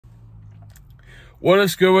What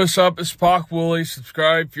is good? What's up? It's Pac Wooly.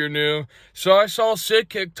 Subscribe if you're new. So I saw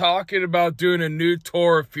SickickMusic talking about doing a new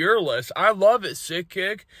tour of Fearless. I love it,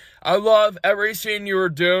 SickickMusic. I love everything you were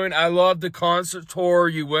doing. I love the concert tour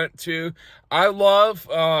you went to. I love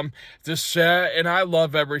the set, and I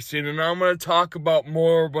love everything. And I'm going to talk about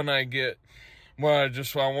more when I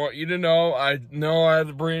want you to know. I know I had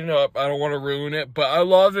to bring it up. I don't want to ruin it. But I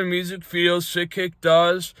love the music videos SickickMusic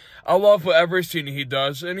does. I love everything he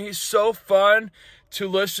does. And he's so fun to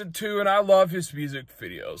listen to. And I love his music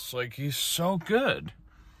videos. Like, he's so good.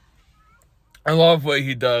 I love what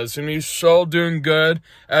he does. And he's so doing good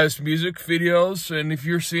as music videos. And if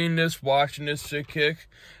you're seeing this, watching this, SickickMusic,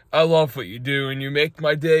 I love what you do, and you make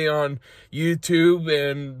my day on YouTube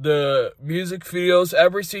and the music videos,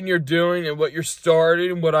 everything you're doing and what you're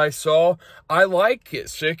starting, what I saw. I like it,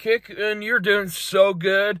 SickickMusic, and you're doing so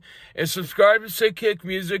good. And subscribe to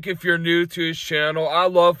SickickMusic if you're new to his channel. I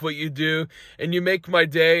love what you do, and you make my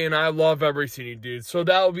day, and I love everything you do. So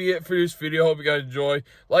that'll be it for this video. Hope you guys enjoy.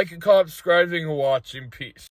 Like and comment, subscribe, and watching. Peace.